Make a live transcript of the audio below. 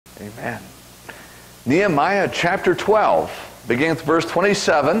Amen. Nehemiah chapter 12, beginning with verse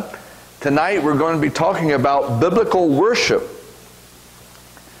 27. Tonight we're going to be talking about biblical worship.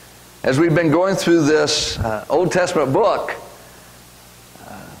 As we've been going through this Old Testament book,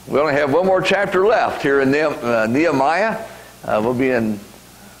 we only have one more chapter left here in Nehemiah. We'll be in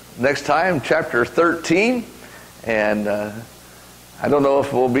next time chapter 13, and I don't know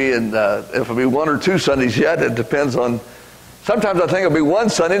if we'll be in if it'll be one or two Sundays yet. It depends on. Sometimes I think it'll be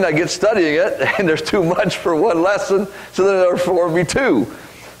one Sunday and I get studying it, and there's too much for one lesson, so then therefore it'll be two.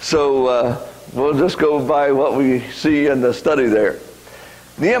 So we'll just go by what we see in the study there.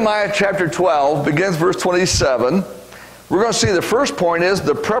 Nehemiah chapter 12 begins verse 27. We're going to see the first point is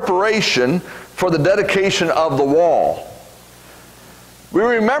the preparation for the dedication of the wall. We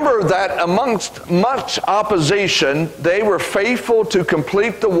remember that amongst much opposition, they were faithful to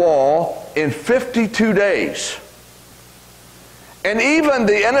complete the wall in 52 days. And even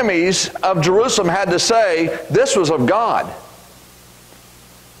the enemies of Jerusalem had to say this was of God.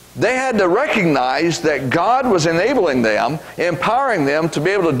 They had to recognize that God was enabling them, empowering them to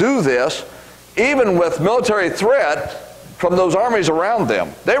be able to do this, even with military threat from those armies around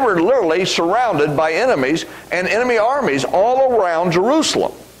them. They were literally surrounded by enemies and enemy armies all around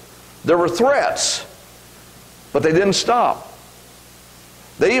Jerusalem. There were threats, but they didn't stop.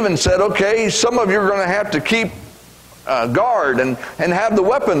 They even said, okay, some of you are going to have to keep guard and have the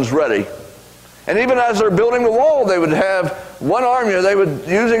weapons ready. And even as they're building the wall, they would have one army they would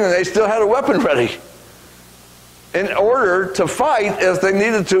using, and they still had a weapon ready in order to fight as they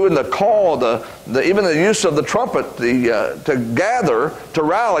needed to in the call, even the use of the trumpet, to gather, to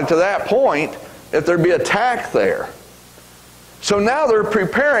rally to that point if there'd be attack there. So now they're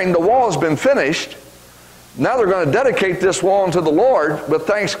preparing. The wall has been finished. Now they're going to dedicate this wall unto the Lord with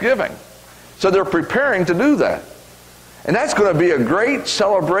thanksgiving. So they're preparing to do that. And that's going to be a great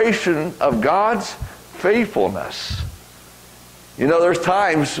celebration of God's faithfulness. You know, there's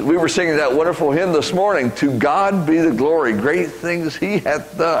times, we were singing that wonderful hymn this morning, to God be the glory, great things He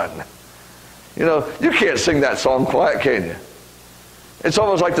hath done. You know, you can't sing that song quiet, can you? It's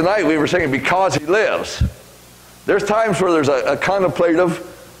almost like tonight we were singing Because He Lives. There's times where there's a contemplative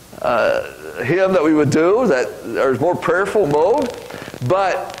hymn that we would do that there's more prayerful mode,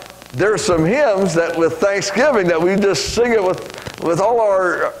 but there's some hymns that with thanksgiving that we just sing it with all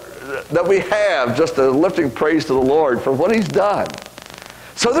our that we have, just a lifting praise to the Lord for what He's done.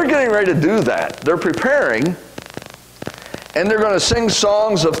 So they're getting ready to do that. They're preparing, and they're going to sing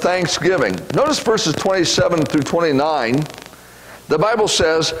songs of thanksgiving. Notice verses 27 through 29. The Bible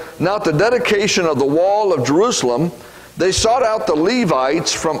says, "Now at the dedication of the wall of Jerusalem, they sought out the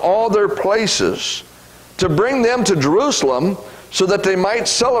Levites from all their places to bring them to Jerusalem, so that they might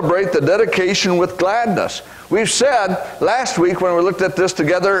celebrate the dedication with gladness." We've said last week when we looked at this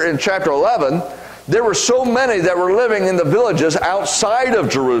together in chapter 11, there were so many that were living in the villages outside of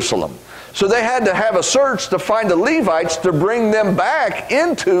Jerusalem. So they had to have a search to find the Levites to bring them back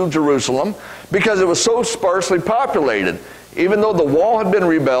into Jerusalem because it was so sparsely populated. Even though the wall had been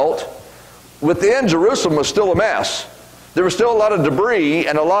rebuilt, within Jerusalem was still a mess. There was still a lot of debris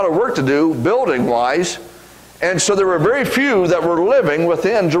and a lot of work to do building-wise. And so there were very few that were living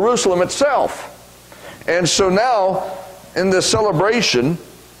within Jerusalem itself. And so now, in this celebration,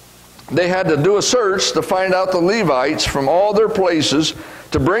 they had to do a search to find out the Levites from all their places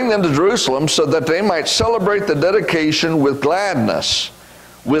to bring them to Jerusalem so that they might celebrate the dedication with gladness,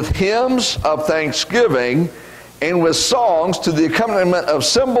 with hymns of thanksgiving, and with songs to the accompaniment of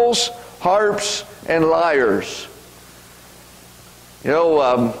cymbals, harps, and lyres. You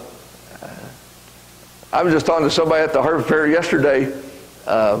know, I was just talking to somebody at the Harvard Fair yesterday.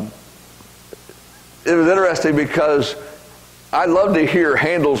 It was interesting because I love to hear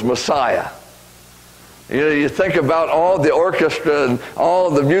Handel's Messiah. You know, you think about all the orchestra and all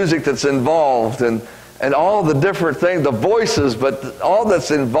the music that's involved and all the different things, the voices, but all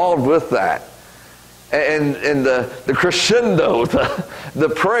that's involved with that. And the crescendo, the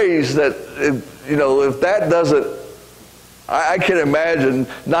praise that, you know, if that doesn't, I can imagine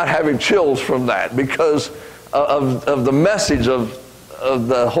not having chills from that because of the message of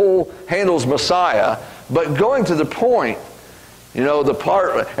the whole Handel's Messiah. But going to the point, you know, the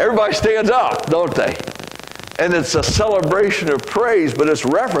part, everybody stands up, don't they? And it's a celebration of praise, but it's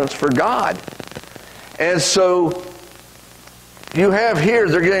reverence for God. And so you have here,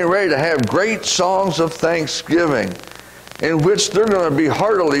 they're getting ready to have great songs of thanksgiving, in which they're going to be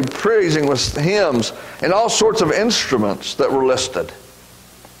heartily praising with hymns and all sorts of instruments that were listed.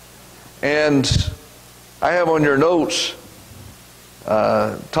 And I have on your notes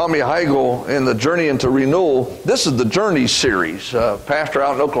Tommy Heigl in the Journey into Renewal. This is the Journey series. Pastor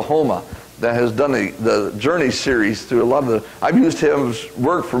out in Oklahoma that has done the Journey series through a lot of the... I've used his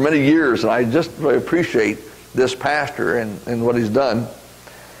work for many years, and I just really appreciate this pastor and what he's done.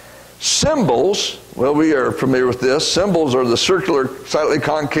 Cymbals, well, we are familiar with this. Cymbals are the circular, slightly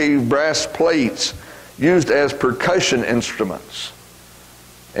concave brass plates used as percussion instruments.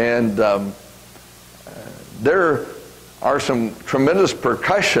 And there are some tremendous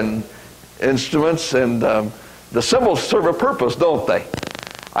percussion instruments, and the cymbals serve a purpose, don't they?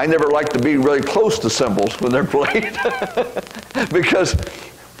 I never like to be really close to cymbals when they're played because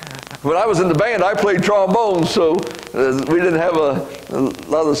when I was in the band, I played trombone, so we didn't have a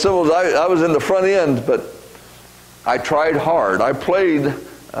lot of the cymbals. I was in the front end, but I tried hard. I played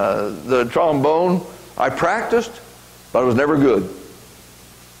the trombone. I practiced, but I was never good.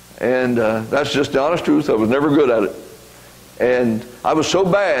 And that's just the honest truth. I was never good at it. And I was so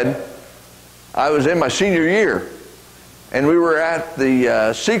bad, I was in my senior year. And we were at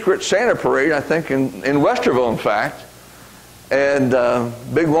the Secret Santa Parade, I think, in Westerville, in fact. And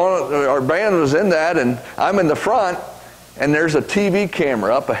big one, our band was in that, and I'm in the front, and there's a TV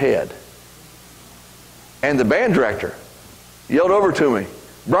camera up ahead. And the band director yelled over to me,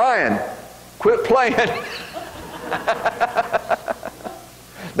 "Bryan, quit playing."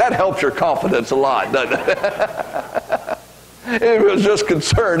 That helps your confidence a lot, doesn't it? He was just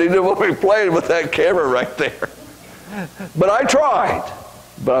concerned. He didn't want me playing with that camera right there. But I tried.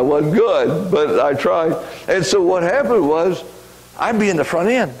 But I wasn't good, but I tried. And so what happened was, I'd be in the front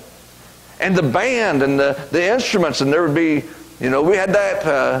end. And the band and the instruments, and there would be, we had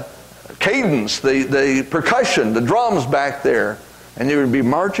that cadence, the percussion, the drums back there, and you would be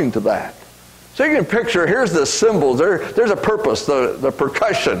marching to that. So you can picture, here's the cymbals. There's a purpose, the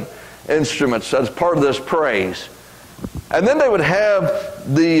percussion instruments as part of this praise. And then they would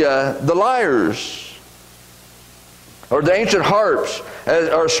have the lyres, or the ancient harps,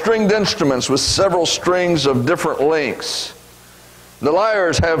 are stringed instruments with several strings of different lengths. The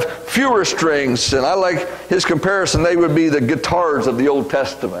lyres have fewer strings, and I like his comparison. They would be the guitars of the Old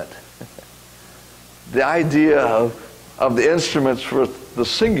Testament. The idea of the instruments for the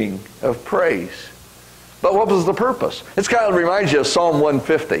singing of praise. But what was the purpose? It kind of reminds you of Psalm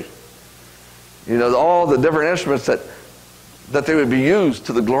 150. All the different instruments that they would be used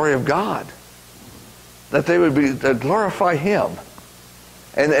to the glory of God. That they would be to glorify Him.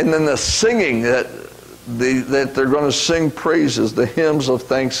 And then the singing that they're going to sing praises, the hymns of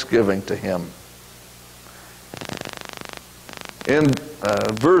thanksgiving to Him. In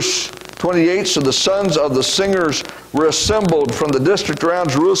verse 28, so the sons of the singers were assembled from the district around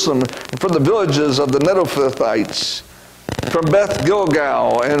Jerusalem and from the villages of the Netophathites, from Beth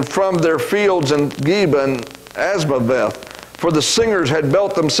Gilgal and from their fields in Geba and Asmaveth. For the singers had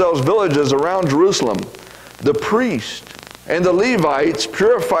built themselves villages around Jerusalem. The priest and the Levites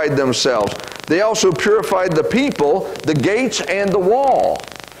purified themselves. They also purified the people, the gates, and the wall.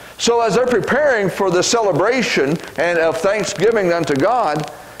 So as they're preparing for the celebration and of thanksgiving unto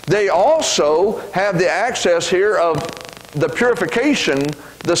God, they also have the access here of the purification,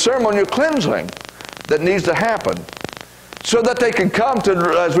 the ceremonial cleansing that needs to happen. So that they can come to,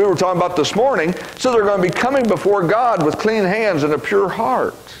 as we were talking about this morning, so they're going to be coming before God with clean hands and a pure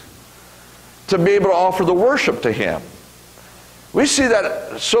heart to be able to offer the worship to Him. We see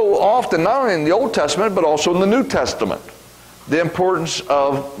that so often, not only in the Old Testament, but also in the New Testament. The importance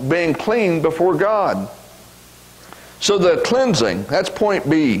of being clean before God. So the cleansing, that's point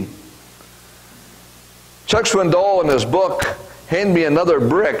B. Chuck Swindoll in his book, Hand Me Another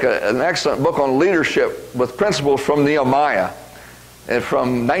Brick, an excellent book on leadership with principles from Nehemiah, and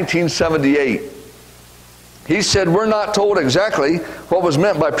from 1978. He said, we're not told exactly what was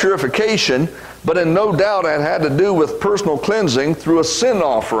meant by purification, but in no doubt it had to do with personal cleansing through a sin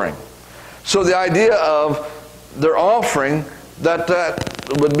offering. So the idea of their offering, that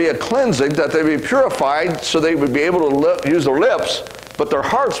would be a cleansing, that they would be purified so they would be able to use their lips, but their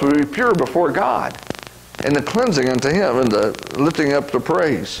hearts would be pure before God. And the cleansing unto Him and the lifting up the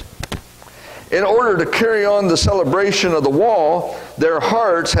praise. In order to carry on the celebration of the wall, their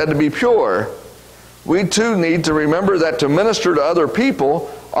hearts had to be pure. We too need to remember that to minister to other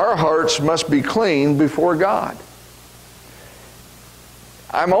people, our hearts must be clean before God.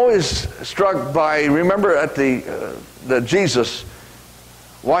 I'm always struck by, remember at the Jesus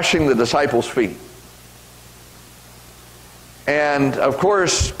washing the disciples' feet. And of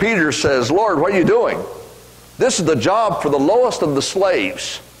course, Peter says, Lord, what are you doing? This is the job for the lowest of the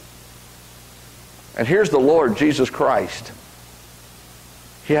slaves. And here's the Lord Jesus Christ.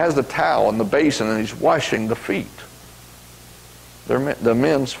 He has the towel and the basin and He's washing the feet. the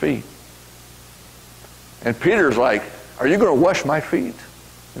men's feet. And Peter's like, are you going to wash my feet?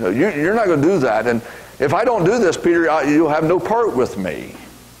 You know, you're not going to do that. And if I don't do this, Peter, you'll have no part with me.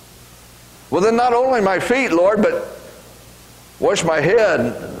 Well, then not only my feet, Lord, but wash my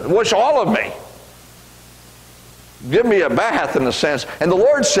head, wash all of me. Give me a bath in a sense. And the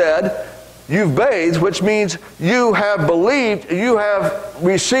Lord said, you've bathed, which means you have believed, you have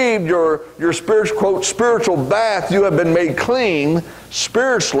received your spiritual bath. You have been made clean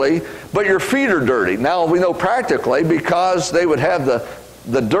spiritually, but your feet are dirty. Now we know practically because they would have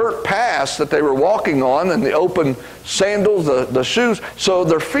the dirt paths that they were walking on and the open sandals, the shoes, so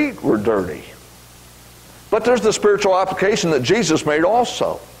their feet were dirty. But there's the spiritual application that Jesus made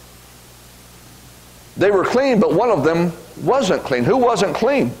also. They were clean, but one of them wasn't clean. Who wasn't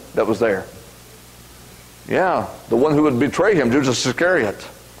clean that was there? Yeah, the one who would betray him, Judas Iscariot.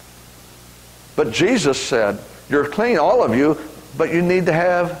 But Jesus said, you're clean, all of you, but you need to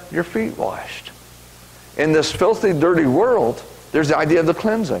have your feet washed. In this filthy, dirty world, there's the idea of the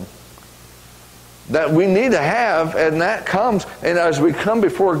cleansing that we need to have, and that comes, and as we come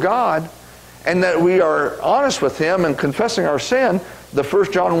before God, and that we are honest with Him and confessing our sin, the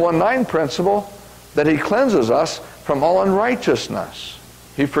 1 John 1:9 principle, that He cleanses us from all unrighteousness.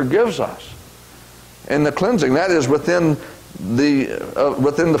 He forgives us. And the cleansing, that is within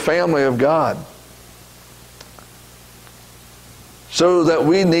the family of God. So that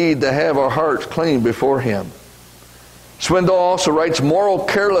we need to have our hearts clean before Him. Swindoll also writes, moral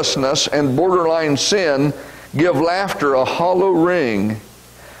carelessness and borderline sin give laughter a hollow ring.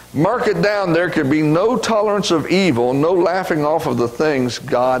 Mark it down, there could be no tolerance of evil, no laughing off of the things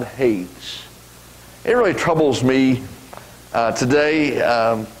God hates. It really troubles me today.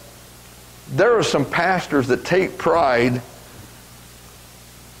 There are some pastors that take pride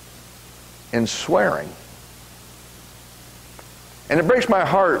in swearing. And it breaks my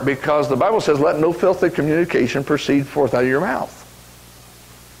heart because the Bible says, let no filthy communication proceed forth out of your mouth.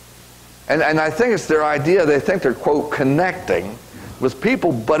 And I think it's their idea, they think they're, quote, connecting with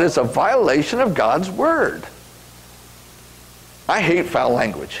people, but it's a violation of God's Word. I hate foul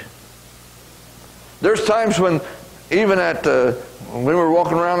language. There's times when, even when we were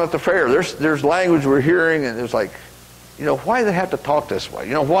walking around at the fair, there's language we're hearing, and it's like, you know, why do they have to talk this way?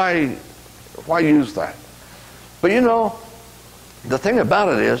 You know, why use that? But you know, the thing about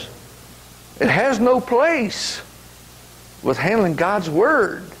it is, it has no place with handling God's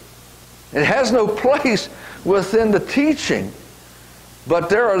Word. It has no place within the teaching. But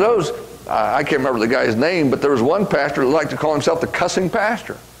there are those, I can't remember the guy's name, but there was one pastor who liked to call himself the cussing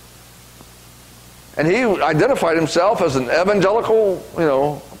pastor. And he identified himself as an evangelical,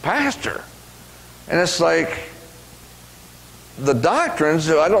 pastor. And it's like, the doctrines,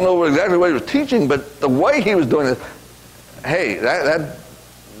 I don't know exactly what he was teaching, but the way he was doing it, hey, that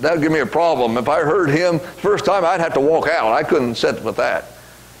would give me a problem. If I heard him the first time, I'd have to walk out. I couldn't sit with that.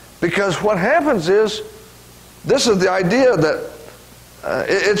 Because what happens is, this is the idea that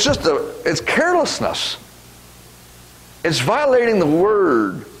it's carelessness. It's violating the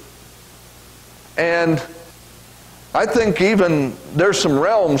Word. And I think even there's some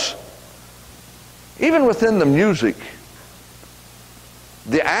realms, even within the music,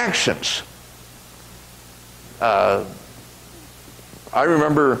 the actions. I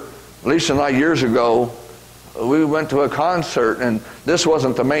remember Lisa and I years ago, we went to a concert, and this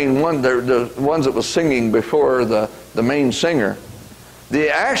wasn't the main one, the ones that was singing before the main singer. The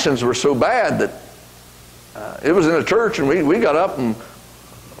actions were so bad that it was in a church, and we got up and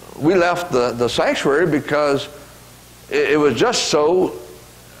we left the sanctuary because it was just so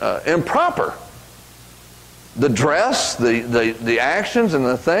improper. The dress, the actions and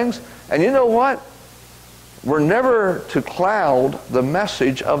the things. And you know what? We're never to cloud the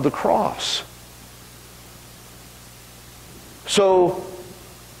message of the cross. So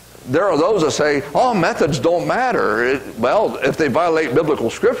there are those that say, oh, methods don't matter. Well, if they violate biblical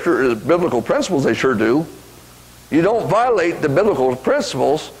scripture, biblical principles, they sure do. You don't violate the biblical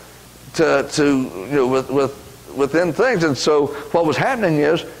principles within things. And so what was happening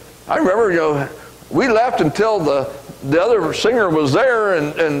is, I remember, we left until the other singer was there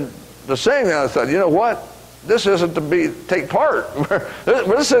and the singing. And I thought, you know what? This isn't to take part.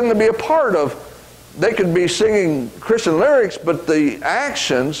 This isn't to be a part of. They could be singing Christian lyrics, but the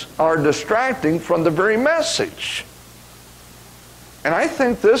actions are distracting from the very message. And I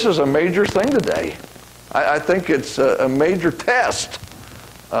think this is a major thing today. I think it's a major test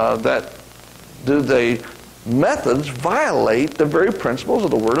that do the methods violate the very principles of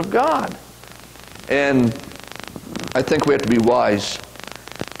the Word of God. And I think we have to be wise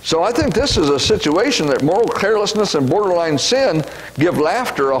So I think this is a situation that moral carelessness and borderline sin give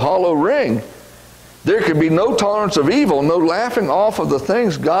laughter a hollow ring. There could be no tolerance of evil, no laughing off of the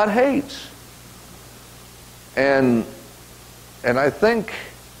things God hates. And I think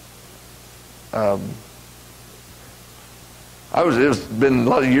it's been a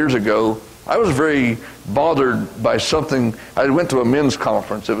lot of years ago, I was very bothered by something. I went to a men's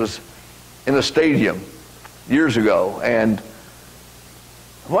conference. It was in a stadium years ago. And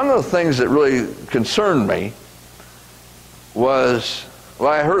one of the things that really concerned me was,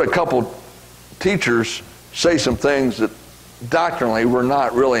 I heard a couple teachers say some things that doctrinally were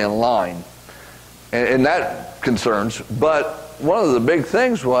not really in line. And that concerns. But one of the big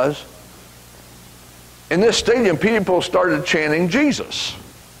things was, in this stadium, people started chanting Jesus.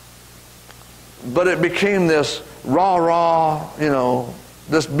 But it became this rah-rah,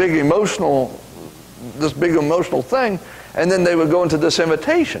 this big emotional thing, and then they would go into this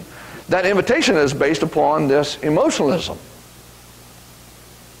invitation. That invitation is based upon this emotionalism.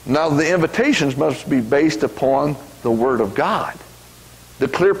 Now, the invitations must be based upon the Word of God. The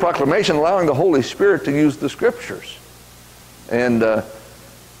clear proclamation allowing the Holy Spirit to use the Scriptures. And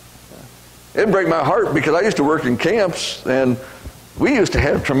it break my heart because I used to work in camps, and we used to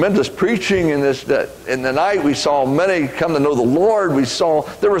have tremendous preaching. In the night we saw many come to know the Lord.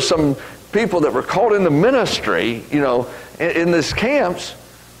 There were some people that were called into ministry, in these camps.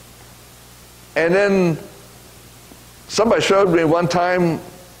 And then somebody showed me one time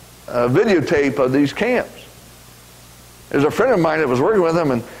a videotape of these camps. There's a friend of mine that was working with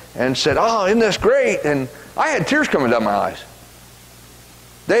them and said, "Oh, isn't this great?" And I had tears coming down my eyes.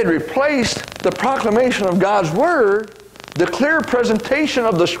 They had replaced the proclamation of God's Word, the clear presentation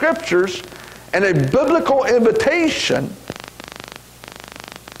of the Scriptures, and a biblical invitation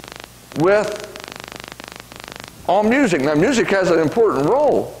with all music. Now, music has an important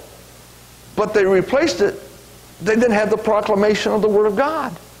role, but they replaced it. They didn't have the proclamation of the Word of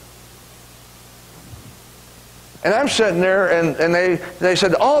God. And I'm sitting there, and they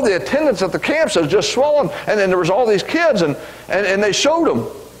said, "Oh, the attendance at the camps has just swollen." And then there was all these kids, and they showed them.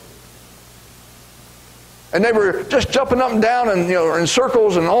 And they were just jumping up and down and in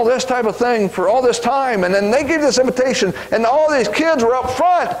circles and all this type of thing for all this time. And then they gave this invitation, and all these kids were up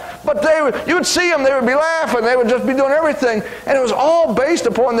front. But you would see them, they would be laughing, they would just be doing everything. And it was all based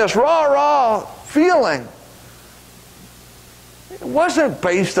upon this rah-rah feeling. It wasn't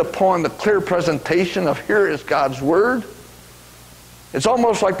based upon the clear presentation of here is God's Word. It's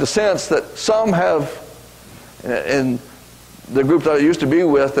almost like the sense that some have, in the group that I used to be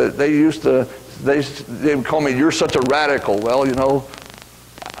with, they would call me, "You're such a radical." Well,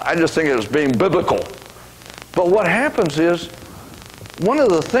 I just think it was being biblical. But what happens is, one of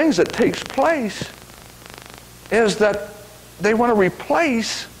the things that takes place is that they want to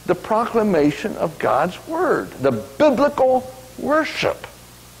replace the proclamation of God's Word, the biblical worship,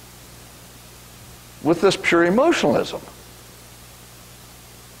 with this pure emotionalism.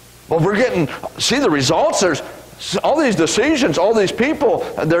 Well, see the results. There's all these decisions, all these people,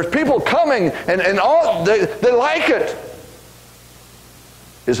 there's people coming, and all they like it.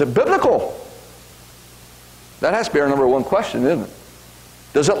 Is it biblical? That has to be our number one question, isn't it?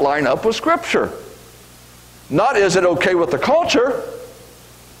 Does it line up with Scripture? Not is it okay with the culture?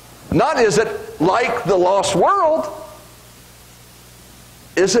 Not is it like the lost world?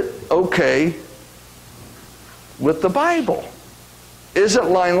 Is it okay with the Bible? Is it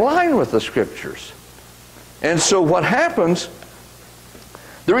line with the Scriptures? And so what happens,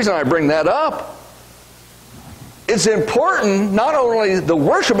 the reason I bring that up, it's important not only the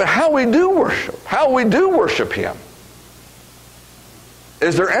worship, but how we do worship Him.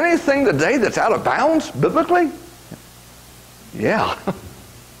 Is there anything today that's out of bounds biblically? Yeah.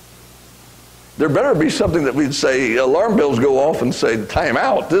 There better be something that we'd say, alarm bells go off and say, time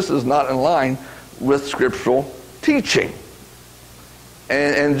out. This is not in line with scriptural teaching.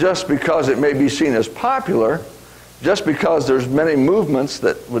 And just because it may be seen as popular, just because there's many movements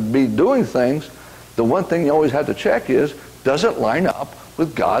that would be doing things, the one thing you always have to check is, does it line up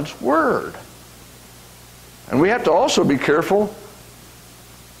with God's Word? And we have to also be careful.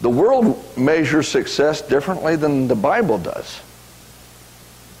 The world measures success differently than the Bible does.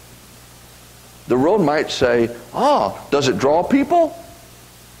 The world might say, does it draw people?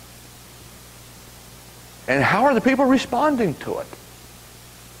 And how are the people responding to it?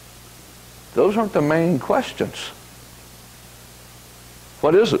 Those aren't the main questions.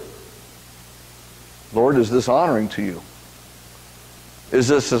 What is it? Lord, is this honoring to you? Is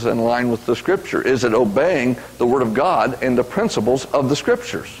this in line with the Scripture? Is it obeying the Word of God and the principles of the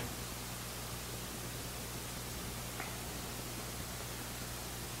Scriptures?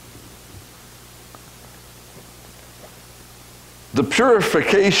 The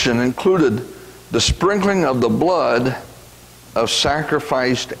purification included the sprinkling of the blood of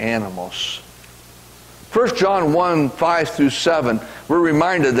sacrificed animals. 1 John 1, 5 through 7, we're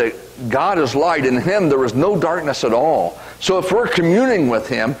reminded that God is light. In Him there is no darkness at all. So if we're communing with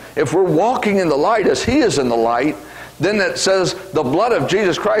Him, if we're walking in the light as He is in the light, then it says the blood of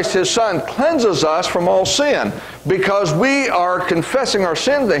Jesus Christ, His Son, cleanses us from all sin, because we are confessing our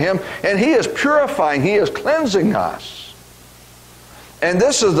sin to Him, and He is purifying, He is cleansing us. And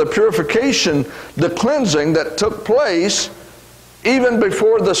this is the purification, the cleansing that took place even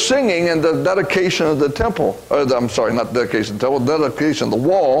before the singing and the dedication of the temple. I'm sorry, not dedication of the temple, dedication of the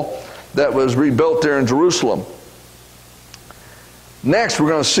wall that was rebuilt there in Jerusalem. Next, we're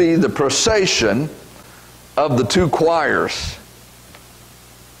going to see the procession of the two choirs.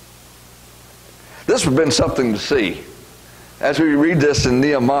 This would have been something to see as we read this in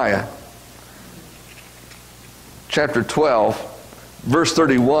Nehemiah chapter 12. Verse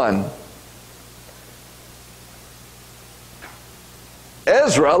 31,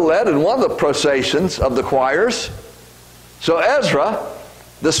 Ezra led in one of the processions of the choirs. So Ezra,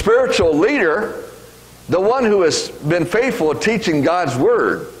 the spiritual leader, the one who has been faithful at teaching God's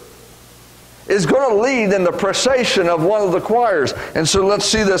Word, is going to lead in the procession of one of the choirs. And so let's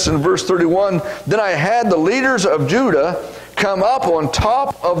see this in verse 31. Then I had the leaders of Judah come up on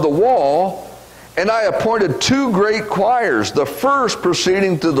top of the wall, and I appointed two great choirs, the first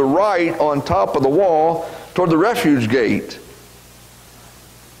proceeding to the right on top of the wall toward the refuge gate.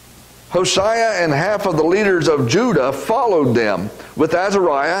 Hosea and half of the leaders of Judah followed them, with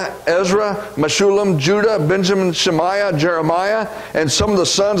Azariah, Ezra, Meshullam, Judah, Benjamin, Shemaiah, Jeremiah, and some of the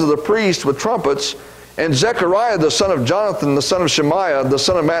sons of the priests with trumpets, and Zechariah the son of Jonathan, the son of Shemaiah, the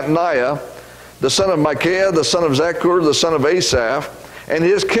son of Mattaniah, the son of Micaiah, the son of Zachur, the son of Asaph, and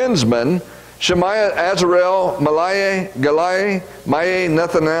his kinsmen, Shemaiah, Azarel, Malai, Galai, Maai,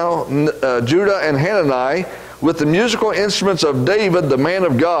 Nethanel, Judah, and Hanani, with the musical instruments of David, the man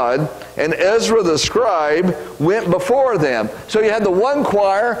of God, and Ezra the scribe went before them. So you had the one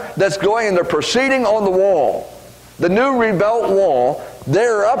choir that's going and they're proceeding on the wall. The new rebuilt wall,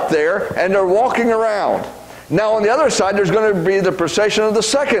 they're up there and they're walking around. Now on the other side there's going to be the procession of the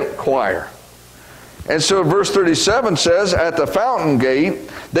second choir. And so verse 37 says, at the fountain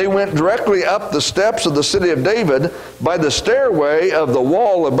gate, they went directly up the steps of the city of David by the stairway of the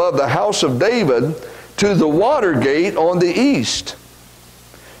wall above the house of David to the water gate on the east.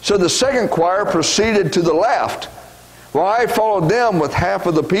 So the second choir proceeded to the left, while I followed them with half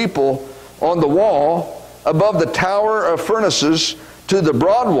of the people on the wall above the tower of furnaces to the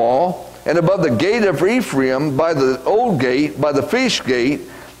broad wall, and above the gate of Ephraim by the old gate, by the feast gate,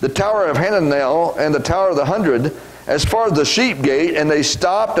 the tower of Hananel and the tower of the 100, as far as the sheep gate, and they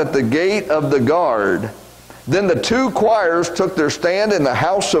stopped at the gate of the guard. Then the two choirs took their stand in the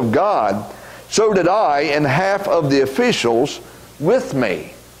house of God. So did I and half of the officials with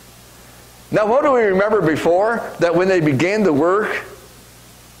me. Now what do we remember before? That when they began the work,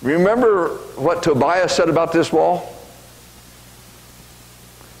 remember what Tobiah said about this wall?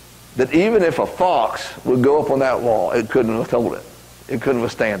 That even if a fox would go up on that wall, it couldn't withhold it. It couldn't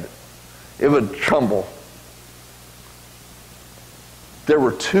withstand it. It would tremble. There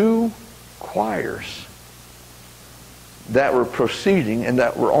were two choirs that were proceeding and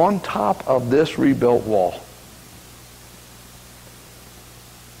that were on top of this rebuilt wall.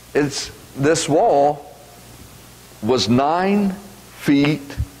 This wall was 9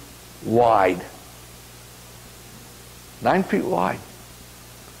 feet wide. 9 feet wide.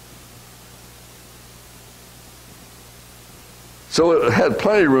 So it had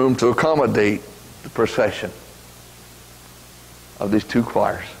plenty of room to accommodate the procession of these two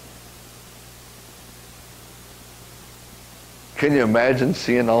choirs. Can you imagine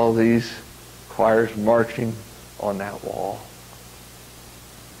seeing all these choirs marching on that wall?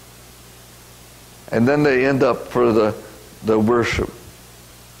 And then they end up for the worship.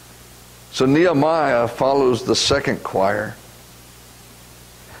 So Nehemiah follows the second choir.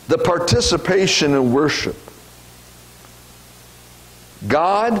 The participation in worship.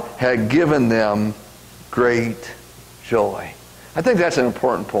 God had given them great joy. I think that's an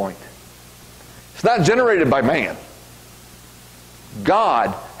important point. It's not generated by man.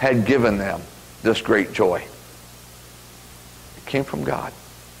 God had given them this great joy. It came from God.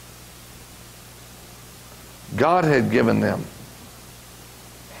 God had given them.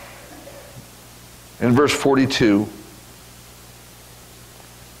 In verse 42,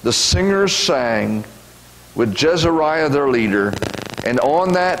 the singers sang with Jezariah their leader, and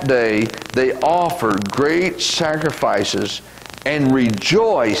on that day they offered great sacrifices and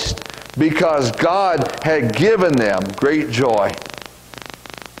rejoiced because God had given them great joy.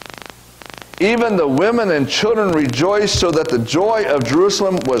 Even the women and children rejoiced, so that the joy of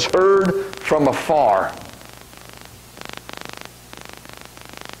Jerusalem was heard from afar.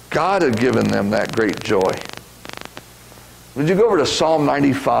 God had given them that great joy. Would you go over to Psalm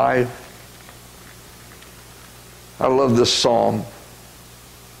 95? I love this psalm.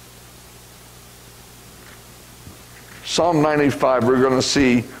 Psalm 95, we're going to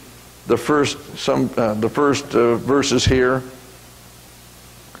see the first verses here.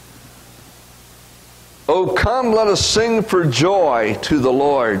 Oh, come, let us sing for joy to the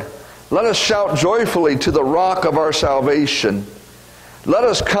Lord. Let us shout joyfully to the rock of our salvation. Let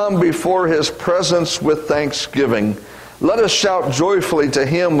us come before his presence with thanksgiving. Let us shout joyfully to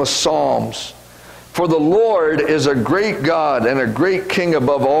him with psalms. For the Lord is a great God and a great King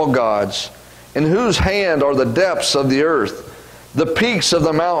above all gods, in whose hand are the depths of the earth. The peaks of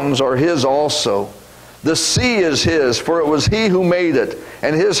the mountains are his also. The sea is his, for it was he who made it,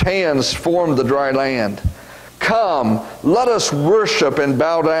 and his hands formed the dry land. Come, let us worship and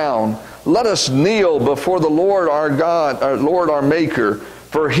bow down. Let us kneel before the Lord our God, our Lord our Maker,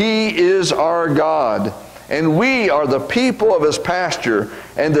 for he is our God, and we are the people of his pasture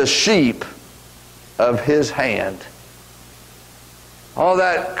and the sheep of his hand. All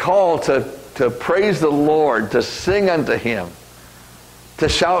that call to praise the Lord, to sing unto him, to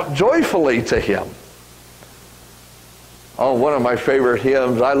shout joyfully to him. Oh, one of my favorite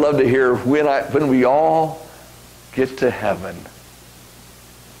hymns I love to hear when we all get to heaven.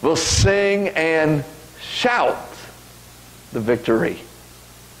 We'll sing and shout the victory.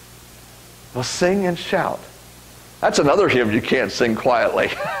 We'll sing and shout. That's another hymn you can't sing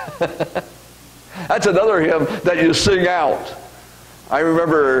quietly. That's another hymn that you sing out. I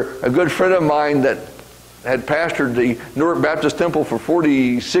remember a good friend of mine that had pastored the Newark Baptist Temple for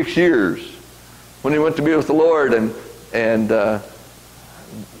 46 years when he went to be with the Lord, and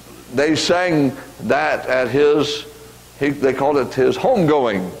they sang that at his, they called it his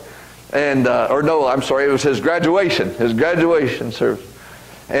homegoing, and it was his graduation service.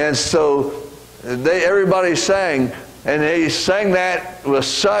 And so everybody sang, and they sang that with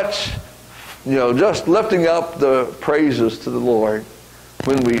such, just lifting up the praises to the Lord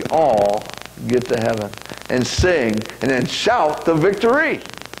when we all get to heaven, and sing and then shout the victory.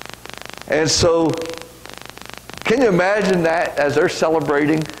 And so, can you imagine that as they're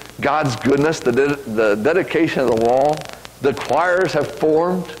celebrating God's goodness, the dedication of the wall, the choirs have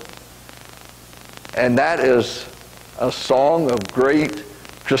formed, and that is a song of great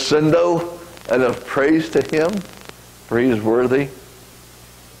crescendo and of praise to him, for he is worthy.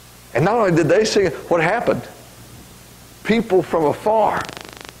 And not only did they sing it, what happened? People from afar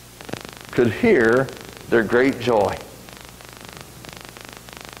could hear their great joy.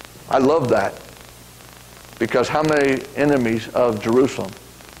 I love that, because how many enemies of Jerusalem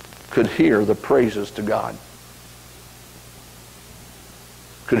could hear the praises to God?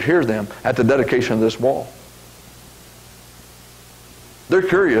 Could hear them at the dedication of this wall. They're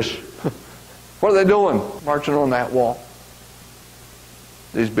curious. What are they doing marching on that wall?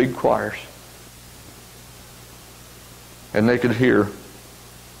 These big choirs. And they could hear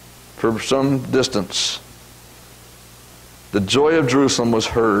from some distance. The joy of Jerusalem was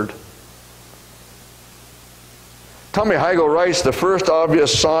heard. Tommy Heigl writes, the first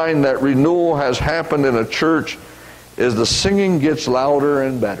obvious sign that renewal has happened in a church is the singing gets louder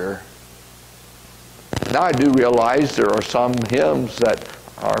and better. Now I do realize there are some hymns that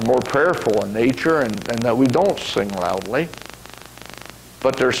are more prayerful in nature and that we don't sing loudly.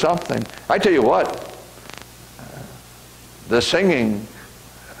 But there's something. I tell you what, the singing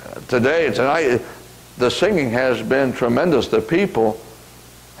tonight, the singing has been tremendous. The people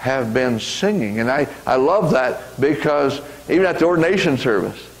have been singing. And I love that, because even at the ordination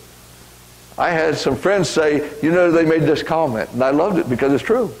service, I had some friends say, they made this comment. And I loved it because it's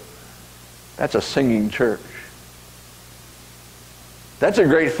true. That's a singing church. That's a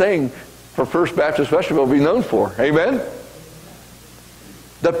great thing for First Baptist Westerville to be known for. Amen?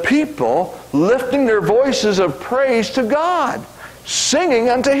 The people lifting their voices of praise to God, singing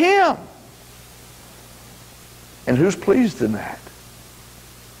unto him. And who's pleased in that?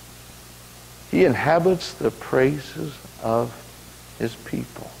 He inhabits the praises of his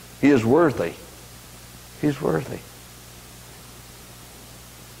people. He is worthy. He's worthy.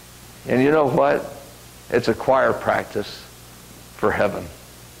 And you know what? It's a choir practice for heaven.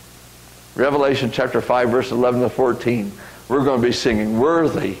 Revelation chapter 5, verse 11 to 14. We're going to be singing,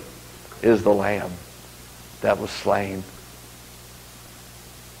 worthy is the Lamb that was slain.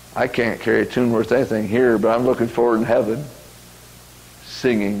 I can't carry a tune worth anything here, but I'm looking forward in heaven,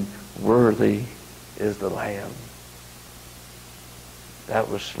 singing, worthy is the Lamb that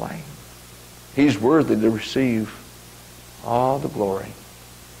was slain. He's worthy to receive all the glory.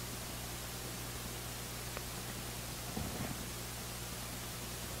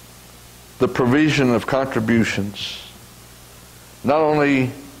 The provision of contributions. Not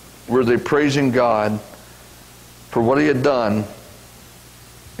only were they praising God for what He had done,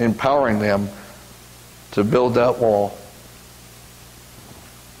 empowering them to build that wall,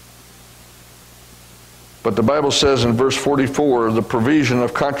 but the Bible says in verse 44, the provision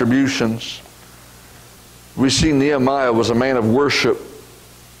of contributions. We see Nehemiah was a man of worship.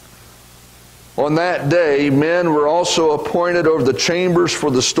 On that day, men were also appointed over the chambers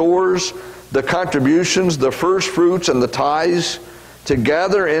for the stores, the contributions, the first fruits, and the tithes, to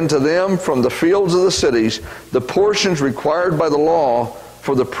gather into them from the fields of the cities the portions required by the law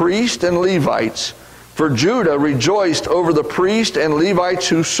for the priests and Levites. For Judah rejoiced over the priests and Levites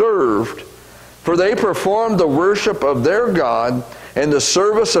who served, for they performed the worship of their God and the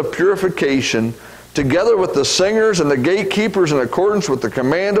service of purification, together with the singers and the gatekeepers, in accordance with the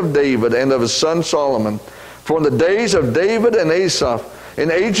command of David and of his son Solomon. For in the days of David and Asaph,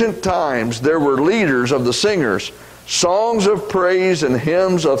 in ancient times, there were leaders of the singers, songs of praise and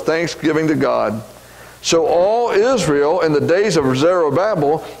hymns of thanksgiving to God. So all Israel in the days of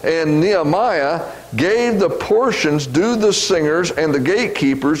Zerubbabel and Nehemiah gave the portions due the singers and the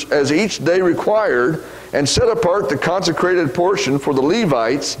gatekeepers as each day required, and set apart the consecrated portion for the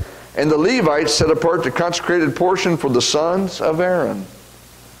Levites, and the Levites set apart the consecrated portion for the sons of Aaron.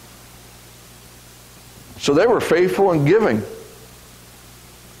 So they were faithful in giving.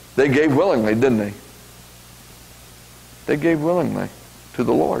 They gave willingly, didn't they? They gave willingly to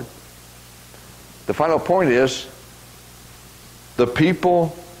the Lord. The final point is, the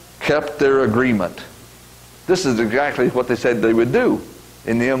people kept their agreement. This is exactly what they said they would do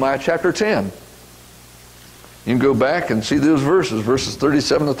in Nehemiah chapter 10. You can go back and see those verses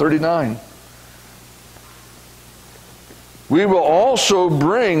 37 to 39. We will also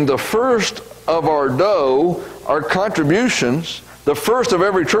bring the first of our dough, our contributions, the first of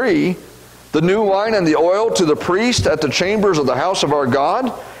every tree, the new wine and the oil to the priest at the chambers of the house of our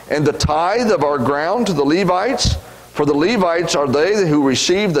God, and the tithe of our ground to the Levites. For the Levites are they who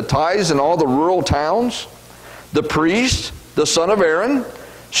receive the tithes in all the rural towns. The priest, the son of Aaron,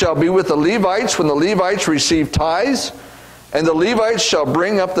 shall be with the Levites when the Levites receive tithes, and the Levites shall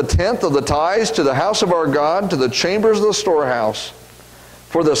bring up the tenth of the tithes to the house of our God, to the chambers of the storehouse.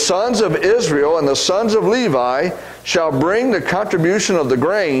 For the sons of Israel and the sons of Levi shall bring the contribution of the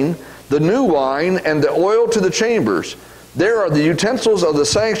grain, the new wine, and the oil to the chambers. There are the utensils of the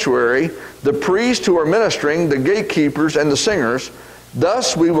sanctuary, the priests who are ministering, the gatekeepers, and the singers.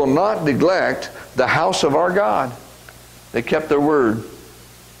 Thus we will not neglect the house of our God. They kept their word.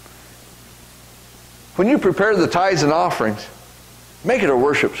 When you prepare the tithes and offerings, make it a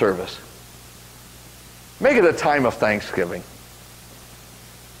worship service. Make it a time of thanksgiving.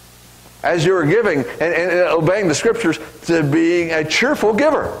 As you're giving and obeying the Scriptures, to being a cheerful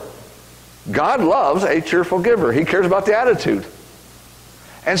giver. God loves a cheerful giver. He cares about the attitude.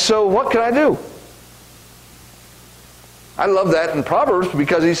 And so what can I do? I love that in Proverbs,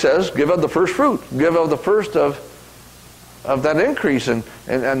 because he says, give of the first fruit. Give of the first of that increase, and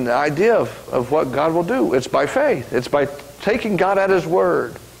the idea of what God will do. It's by faith. It's by taking God at His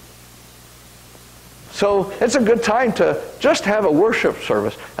word. So it's a good time to just have a worship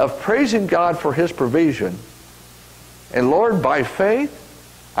service of praising God for His provision. And Lord, by faith,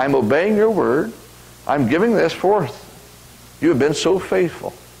 I'm obeying your word. I'm giving this forth. You have been so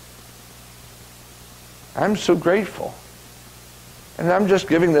faithful. I'm so grateful. And I'm just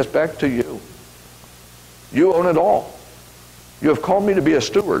giving this back to you. You own it all. You have called me to be a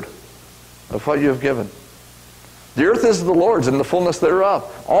steward of what you have given. The earth is the Lord's and the fullness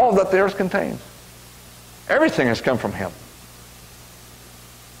thereof. All that the earth contains. Everything has come from Him.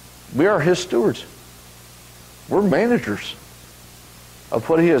 We are His stewards. We're managers of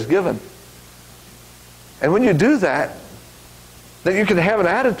what He has given. And when you do that, then you can have an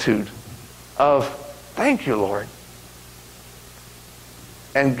attitude of, thank you, Lord.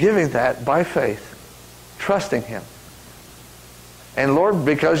 And giving that by faith, trusting Him. And Lord,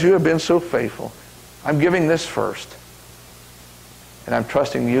 because you have been so faithful, I'm giving this first. And I'm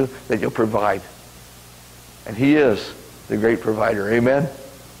trusting you that you'll provide. And He is the great provider. Amen?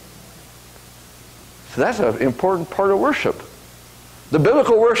 So that's an important part of worship. The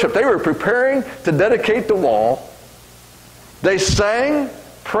biblical worship, they were preparing to dedicate the wall. They sang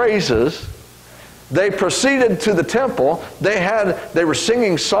praises. They proceeded to the temple. They were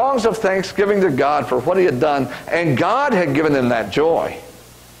singing songs of thanksgiving to God for what He had done. And God had given them that joy.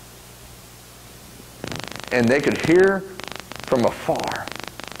 And they could hear from afar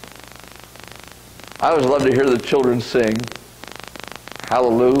I always love to hear the children sing,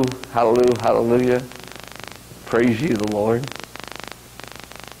 hallelujah, hallelujah, hallelujah, praise ye the Lord.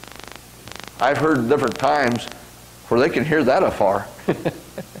 I've heard different times where they can hear that afar.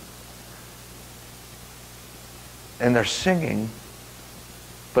 And they're singing,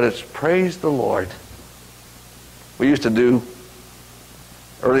 but it's praise the Lord. We used to do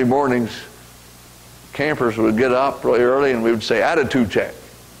early mornings. Campers would get up really early and we would say attitude check.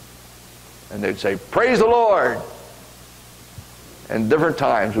 And they'd say, praise the Lord. And different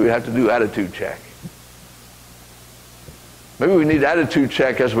times we'd have to do attitude check. Maybe we need attitude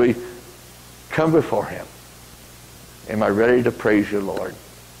check as we come before Him. Am I ready to praise you, Lord?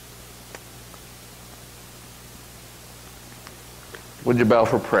 Would you bow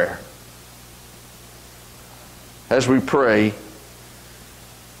for prayer? As we pray,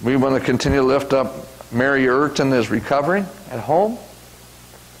 we want to continue to lift up Mary Urton is recovering at home,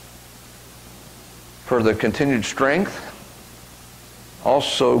 for the continued strength.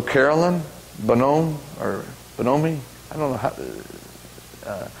 Also Carolyn Bonomi, I don't know how,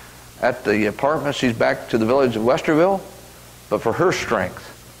 at the apartment. She's back to the village of Westerville, but for her strength.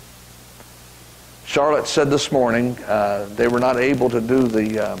 Charlotte said this morning they were not able to do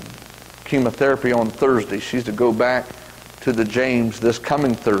the chemotherapy on Thursday. She's to go back to the James this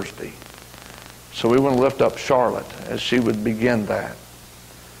coming Thursday. So we want to lift up Charlotte as she would begin that.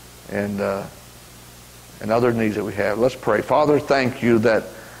 And other needs that we have. Let's pray. Father, thank you that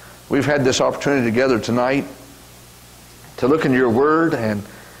we've had this opportunity together tonight to look in your word and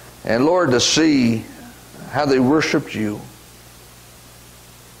Lord, to see how they worshiped you.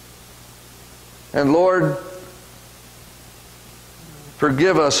 And Lord,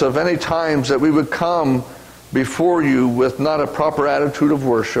 forgive us of any times that we would come before you with not a proper attitude of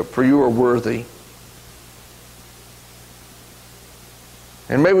worship, for you are worthy.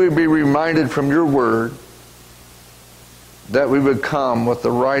 And may we be reminded from your word that we would come with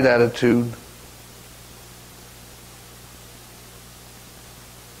the right attitude.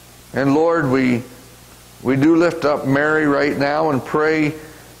 And Lord, we do lift up Mary right now and pray.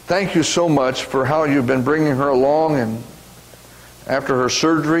 Thank you so much for how you've been bringing her along and after her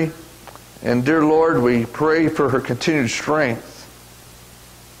surgery. And dear Lord, we pray for her continued strength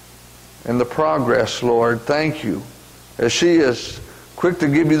and the progress, Lord. Thank you, as she is quick to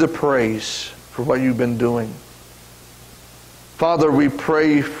give you the praise for what you've been doing. Father, we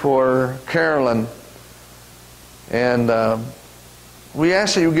pray for Carolyn, and we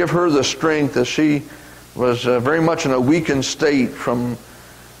ask that you give her the strength, as she was very much in a weakened state from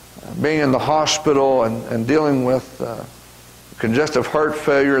being in the hospital and dealing with congestive heart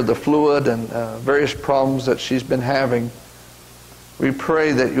failure, the fluid, and various problems that she's been having. We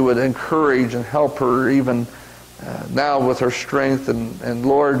pray that you would encourage and help her even now with her strength, and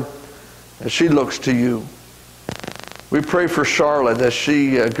Lord, as she looks to you. We pray for Charlotte as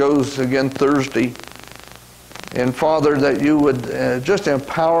she goes again Thursday. And Father, that you would just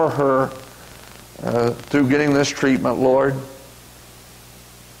empower her through getting this treatment, Lord.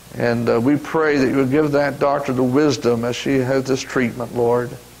 And we pray that you would give that doctor the wisdom as she has this treatment,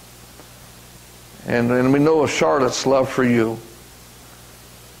 Lord. And we know of Charlotte's love for you.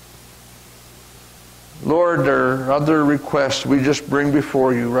 Lord, there are other requests we just bring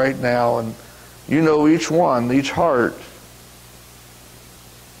before you right now, and you know each one, each heart.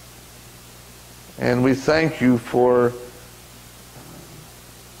 And we thank you for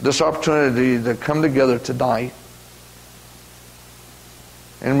this opportunity to come together tonight.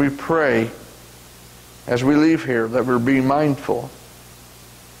 And we pray, as we leave here, that we're being mindful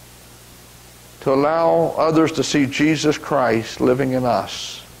to allow others to see Jesus Christ living in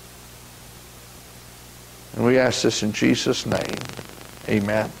us. And we ask this in Jesus' name.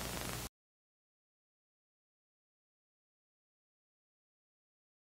 Amen.